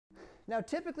Now,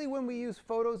 typically when we use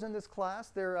photos in this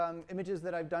class, they're images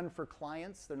that I've done for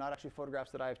clients. They're not actually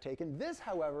photographs that I have taken. This,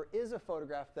 however, is a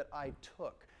photograph that I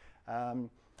took.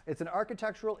 It's an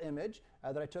architectural image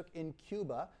that I took in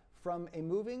Cuba from a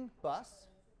moving bus.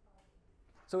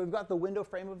 So we've got the window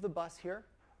frame of the bus here.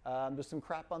 There's some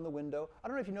crap on the window. I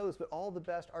don't know if you know this, but all the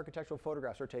best architectural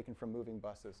photographs are taken from moving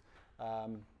buses.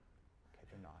 Okay,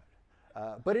 they're not.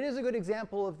 But it is a good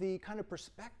example of the kind of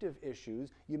perspective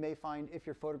issues you may find if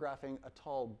you're photographing a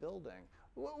tall building.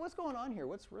 What's going on here?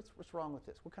 What's wrong with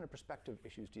this? What kind of perspective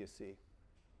issues do you see?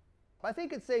 I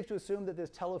think it's safe to assume that this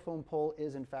telephone pole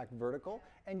is in fact vertical,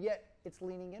 and yet it's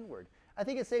leaning inward. I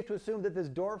think it's safe to assume that this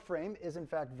door frame is in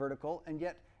fact vertical, and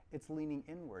yet it's leaning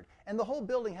inward. And the whole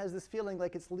building has this feeling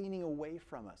like it's leaning away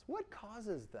from us. What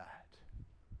causes that?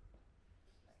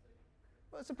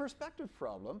 Well, it's a perspective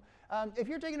problem. If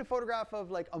you're taking a photograph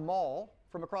of like a mall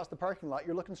from across the parking lot,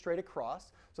 you're looking straight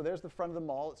across. So there's the front of the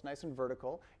mall. It's nice and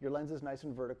vertical. Your lens is nice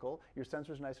and vertical. Your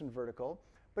sensor's nice and vertical.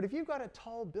 But if you've got a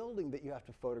tall building that you have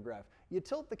to photograph, you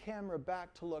tilt the camera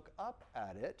back to look up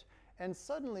at it, and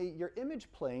suddenly your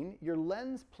image plane, your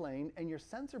lens plane, and your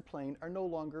sensor plane are no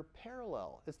longer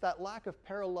parallel. It's that lack of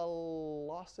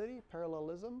parallelosity,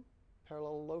 parallelism,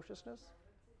 parallelosiousness?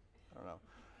 I don't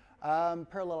know.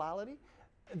 Parallelity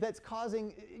that's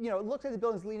causing, it looks like the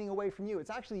building's leaning away from you. It's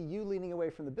actually you leaning away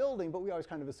from the building, but we always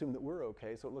kind of assume that we're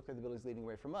okay, so it looks like the building's leaning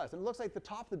away from us. And it looks like the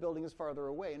top of the building is farther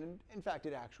away, and in fact,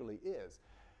 it actually is.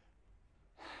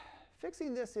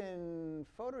 Fixing this in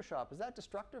Photoshop, is that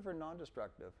destructive or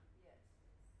non-destructive? Yes.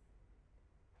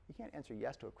 You can't answer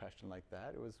yes to a question like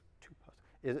that. It was too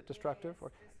positive. Is it destructive?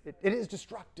 Or it is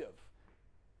destructive.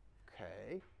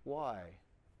 Okay, why?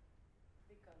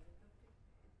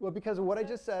 Well, because of what I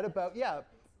just said about,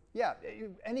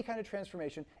 any kind of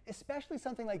transformation, especially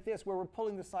something like this where we're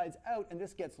pulling the sides out and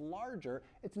this gets larger,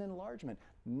 it's an enlargement.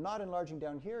 Not enlarging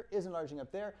down here, is enlarging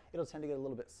up there. It'll tend to get a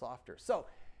little bit softer. So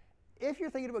if you're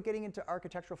thinking about getting into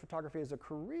architectural photography as a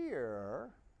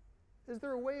career, is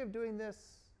there a way of doing this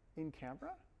in camera?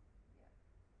 Yeah.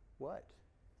 What?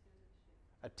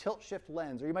 A tilt-shift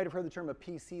lens, or you might have heard the term a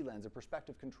PC lens, a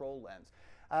perspective control lens.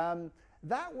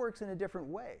 That works in a different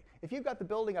way. If you've got the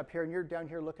building up here and you're down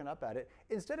here looking up at it,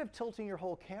 instead of tilting your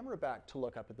whole camera back to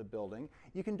look up at the building,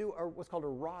 you can do what's called a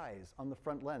rise on the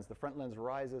front lens. The front lens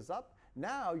rises up.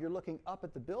 Now you're looking up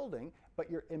at the building,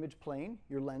 but your image plane,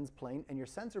 your lens plane, and your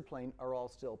sensor plane are all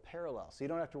still parallel. So you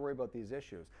don't have to worry about these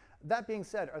issues. That being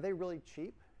said, are they really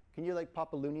cheap? Can you like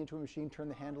pop a loonie into a machine, turn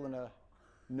the handle in a...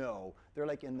 No, they're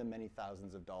like in the many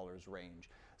thousands of dollars range.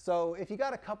 So if you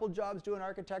got a couple jobs doing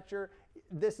architecture,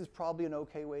 this is probably an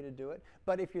okay way to do it.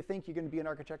 But if you think you're going to be an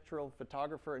architectural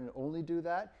photographer and only do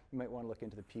that, you might want to look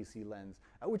into the PC lens,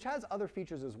 which has other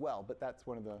features as well, but that's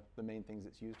one of the main things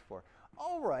it's used for.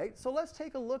 All right, so let's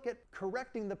take a look at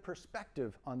correcting the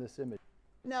perspective on this image.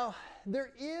 Now,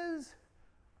 there is,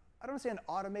 I don't want to say an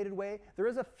automated way, there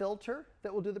is a filter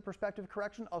that will do the perspective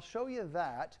correction. I'll show you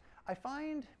that. I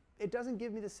find it doesn't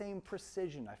give me the same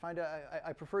precision. I find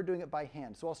I prefer doing it by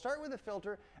hand. So I'll start with a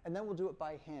filter, and then we'll do it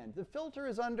by hand. The filter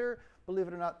is under, believe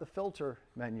it or not, the filter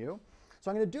menu.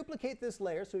 So I'm going to duplicate this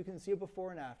layer so you can see it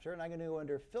before and after, and I'm going to go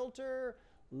under Filter,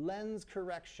 Lens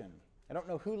Correction. I don't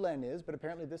know who Len is, but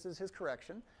apparently this is his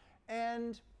correction.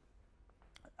 And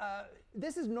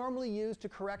this is normally used to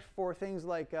correct for things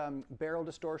like barrel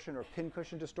distortion or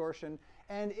pincushion distortion,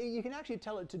 and you can actually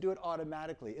tell it to do it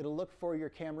automatically. It'll look for your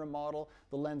camera model,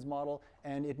 the lens model,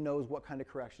 and it knows what kind of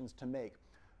corrections to make.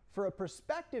 For a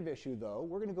perspective issue, though,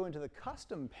 we're going to go into the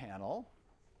custom panel,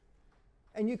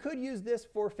 and you could use this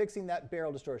for fixing that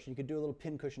barrel distortion. You could do a little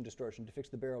pincushion distortion to fix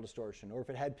the barrel distortion, or if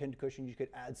it had pincushion, you could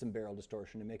add some barrel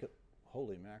distortion to make it,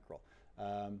 holy mackerel.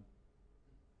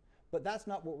 But that's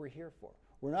not what we're here for.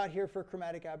 We're not here for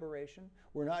chromatic aberration.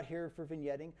 We're not here for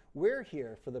vignetting. We're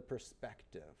here for the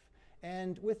perspective.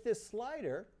 And with this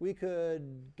slider, we could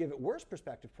give it worse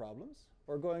perspective problems,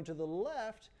 or going to the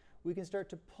left, we can start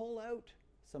to pull out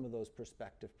some of those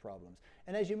perspective problems.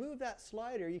 And as you move that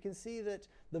slider, you can see that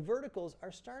the verticals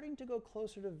are starting to go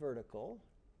closer to vertical,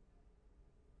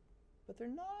 but they're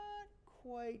not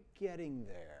quite getting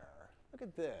there. Look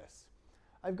at this.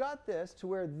 I've got this to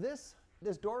where this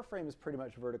door frame is pretty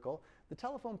much vertical. The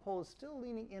telephone pole is still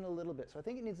leaning in a little bit, so I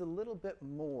think it needs a little bit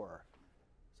more.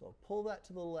 So I'll pull that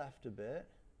to the left a bit.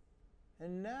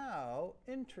 And now,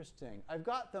 interesting, I've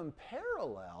got them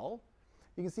parallel.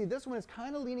 You can see this one is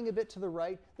kind of leaning a bit to the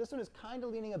right. This one is kind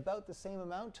of leaning about the same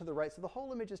amount to the right, so the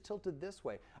whole image is tilted this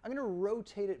way. I'm going to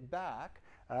rotate it back.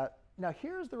 Now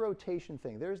here's the rotation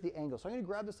thing. There's the angle. So I'm going to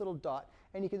grab this little dot,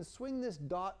 and you can swing this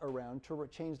dot around to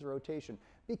change the rotation.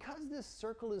 Because this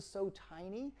circle is so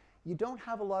tiny, you don't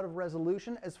have a lot of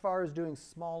resolution as far as doing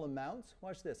small amounts.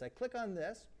 Watch this. I click on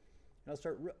this, and I'll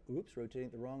start, rotating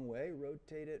it the wrong way.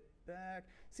 Rotate it back.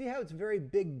 See how it's very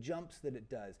big jumps that it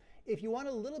does. If you want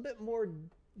a little bit more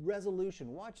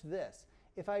resolution, watch this.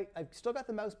 If I've still got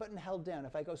the mouse button held down,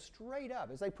 if I go straight up,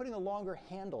 it's like putting a longer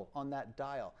handle on that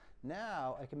dial.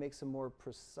 Now I can make some more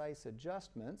precise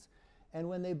adjustments. And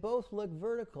when they both look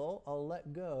vertical, I'll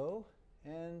let go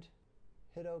and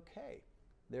hit OK.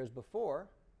 There's before,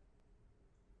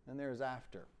 and there's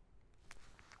after.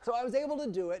 So I was able to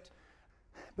do it,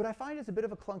 but I find it's a bit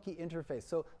of a clunky interface.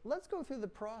 So let's go through the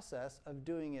process of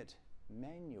doing it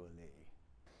manually.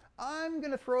 I'm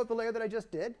going to throw out the layer that I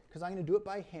just did, because I'm going to do it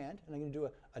by hand, and I'm going to do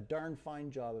a darn fine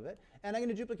job of it. And I'm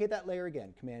going to duplicate that layer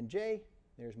again. Command-J,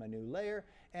 there's my new layer.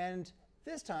 And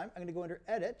this time, I'm going to go under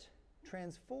Edit,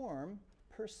 Transform,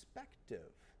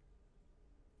 Perspective.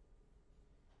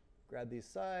 Grab these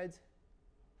sides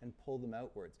and pull them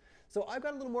outwards. So I've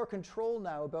got a little more control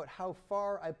now about how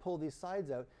far I pull these sides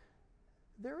out.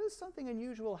 There is something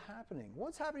unusual happening.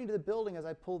 What's happening to the building as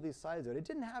I pull these sides out? It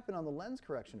didn't happen on the lens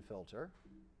correction filter.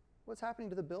 What's happening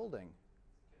to the building?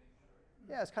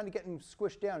 Yeah, it's kind of getting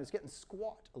squished down. It's getting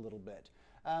squat a little bit.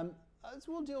 So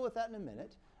we'll deal with that in a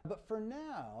minute. But for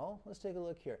now, let's take a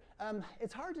look here.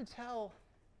 It's hard to tell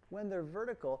when they're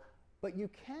vertical, but you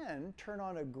can turn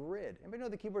on a grid. Anybody know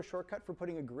the keyboard shortcut for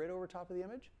putting a grid over top of the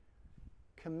image?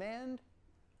 Command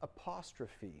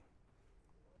apostrophe.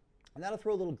 And that'll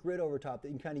throw a little grid over top that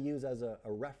you can kind of use as a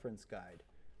reference guide.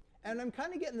 And I'm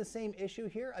kind of getting the same issue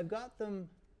here. I've got them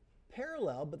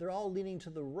parallel, but they're all leaning to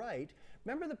the right.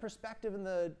 Remember, the perspective and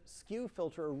the skew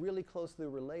filter are really closely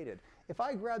related. If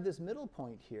I grab this middle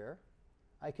point here,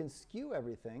 I can skew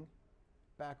everything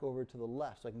back over to the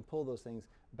left, so I can pull those things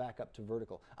back up to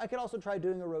vertical. I could also try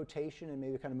doing a rotation and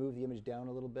maybe kind of move the image down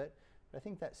a little bit, but I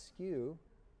think that skew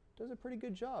does a pretty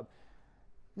good job.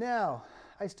 Now,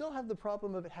 I still have the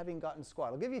problem of it having gotten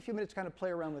squat. I'll give you a few minutes to kind of play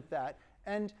around with that.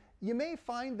 And you may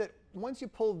find that once you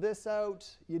pull this out,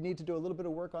 you need to do a little bit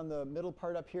of work on the middle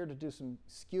part up here to do some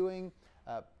skewing.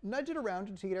 Nudge it around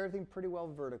until you get everything pretty well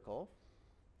vertical.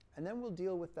 And then we'll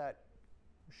deal with that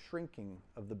shrinking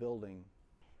of the building.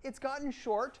 It's gotten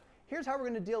short. Here's how we're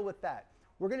going to deal with that.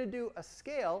 We're going to do a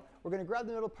scale. We're going to grab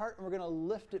the middle part, and we're going to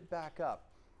lift it back up.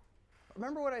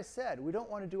 Remember what I said. We don't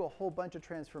want to do a whole bunch of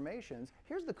transformations.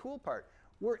 Here's the cool part.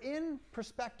 We're in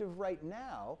perspective right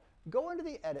now. Go into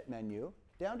the Edit menu,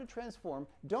 down to Transform.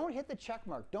 Don't hit the check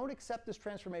mark. Don't accept this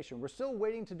transformation. We're still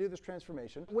waiting to do this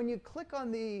transformation. When you click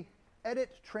on the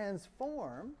Edit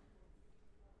Transform,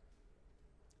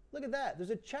 look at that. There's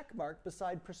a check mark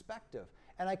beside perspective.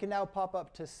 And I can now pop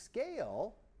up to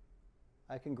Scale.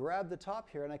 I can grab the top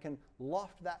here, and I can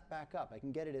loft that back up. I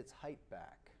can get it its height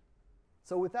back.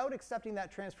 So without accepting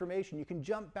that transformation, you can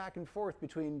jump back and forth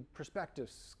between perspective,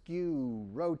 skew,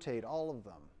 rotate, all of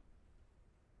them.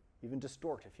 Even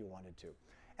distort if you wanted to.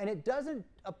 And it doesn't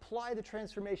apply the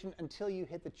transformation until you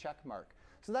hit the check mark.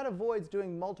 So that avoids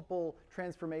doing multiple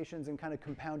transformations and kind of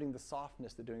compounding the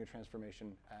softness that doing a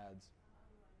transformation adds.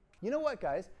 You know what,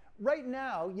 guys? Right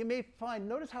now, you may find,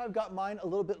 notice how I've got mine a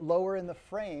little bit lower in the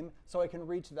frame so I can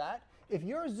reach that. If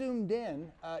you're zoomed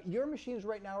in, your machines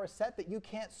right now are set that you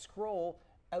can't scroll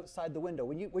outside the window.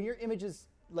 When your image is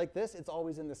like this, it's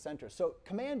always in the center. So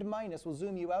Command minus will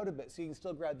zoom you out a bit so you can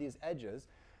still grab these edges.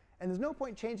 And there's no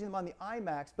point changing them on the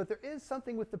IMAX, but there is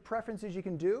something with the preferences you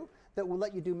can do that will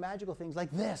let you do magical things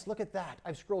like this. Look at that.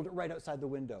 I've scrolled it right outside the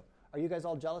window. Are you guys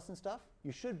all jealous and stuff?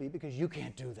 You should be, because you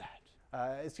can't do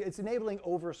that. It's enabling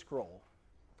over scroll.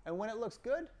 And when it looks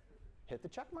good, hit the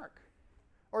check mark.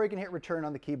 Or you can hit return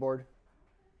on the keyboard.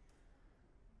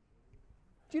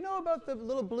 Do you know about the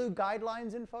little blue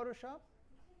guidelines in Photoshop?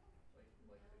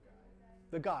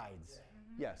 The guides.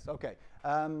 Yes, OK.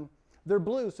 They're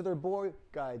blue, so they're boy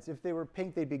guides. If they were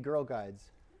pink, they'd be girl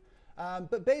guides.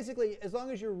 But basically, as long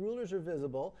as your rulers are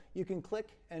visible, you can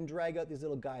click and drag out these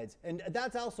little guides. And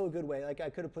that's also a good way. Like, I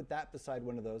could have put that beside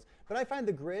one of those. But I find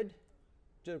the grid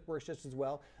works just as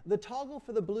well. The toggle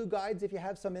for the blue guides, if you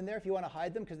have some in there, if you want to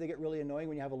hide them because they get really annoying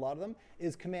when you have a lot of them,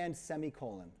 is Command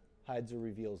semicolon. Hides or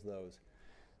reveals those.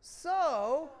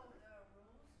 So,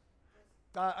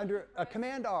 under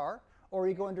Command R, or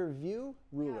you go under View,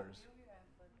 Rulers.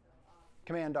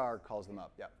 Command R calls them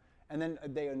up, yep. And then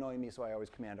they annoy me, so I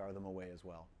always Command R them away as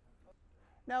well.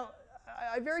 Now,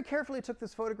 I very carefully took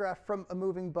this photograph from a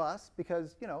moving bus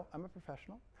because, you know, I'm a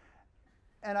professional.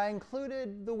 And I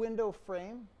included the window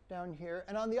frame down here.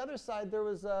 And on the other side, there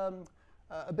was a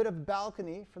bit of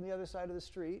balcony from the other side of the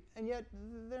street. And yet,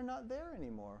 they're not there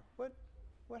anymore. What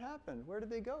happened? Where did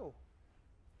they go?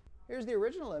 Here's the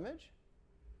original image.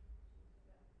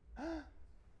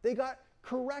 They got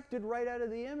corrected right out of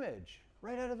the image,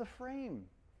 right out of the frame.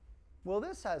 Well,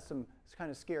 this has some kind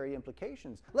of scary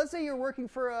implications. Let's say you're working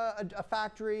for a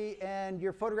factory and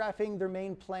you're photographing their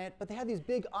main plant, but they have these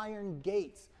big iron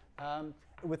gates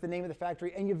with the name of the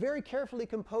factory, and you very carefully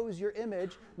compose your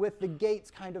image with the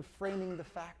gates kind of framing the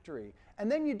factory.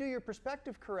 And then you do your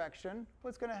perspective correction.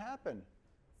 What's going to happen?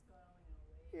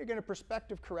 You're going to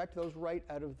perspective correct those right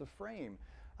out of the frame.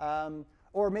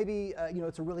 Or maybe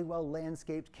it's a really well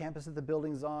landscaped campus that the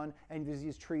building's on, and there's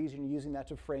these trees, and you're using that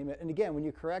to frame it. And again, when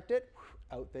you correct it,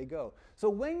 out they go. So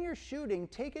when you're shooting,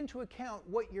 take into account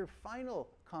what your final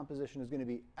composition is going to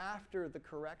be after the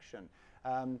correction.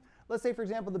 Let's say, for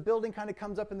example, the building kind of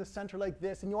comes up in the center like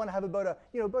this, and you want to have about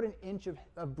an inch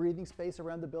of breathing space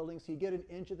around the building, so you get an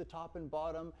inch at the top and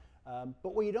bottom.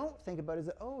 But what you don't think about is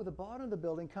that, the bottom of the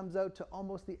building comes out to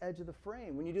almost the edge of the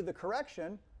frame. When you do the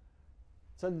correction,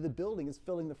 suddenly the building is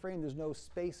filling the frame. There's no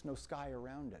space, no sky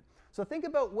around it. So think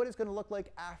about what it's going to look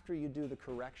like after you do the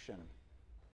correction.